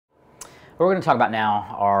What we're going to talk about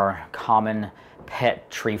now are common pet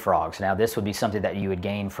tree frogs. Now this would be something that you would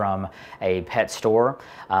gain from a pet store.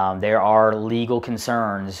 There are legal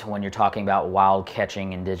concerns when you're talking about wild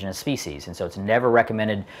catching indigenous species, and so it's never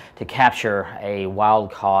recommended to capture a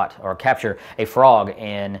wild caught or capture a frog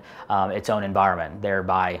in its own environment,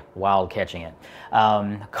 thereby wild catching it.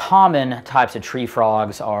 Common types of tree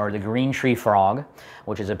frogs are the green tree frog,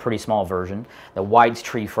 which is a pretty small version, the white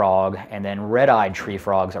tree frog, and then red-eyed tree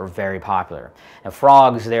frogs are very popular. Now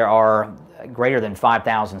frogs, there are greater than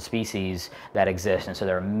 5,000 species that exist, and so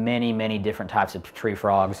there are many, many different types of tree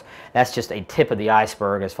frogs. That's just a tip of the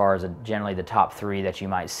iceberg as far as generally the top 3 that you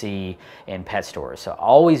might see in pet stores. So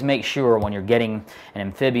always make sure when you're getting an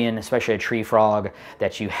amphibian, especially a tree frog,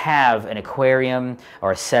 that you have an aquarium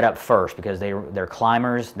or a setup first, because they're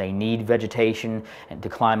climbers. They need vegetation to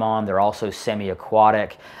climb on. They're also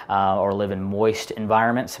semi-aquatic or live in moist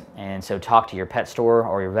environments, and so talk to your pet store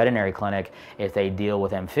or your veterinary clinic if they deal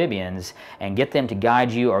with amphibians, and get them to guide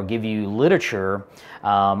you or give you literature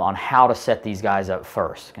on how to set these guys up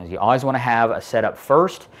first, because you always want to have a setup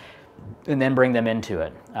first and then bring them into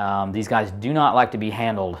it. These guys do not like to be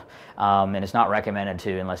handled, and it's not recommended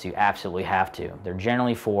to unless you absolutely have to. They're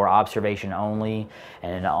generally for observation only,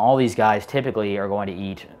 and all these guys typically are going to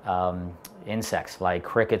eat insects like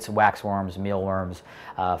crickets, waxworms, mealworms,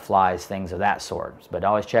 flies, things of that sort. But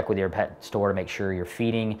always check with your pet store to make sure you're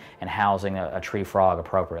feeding and housing a tree frog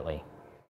appropriately.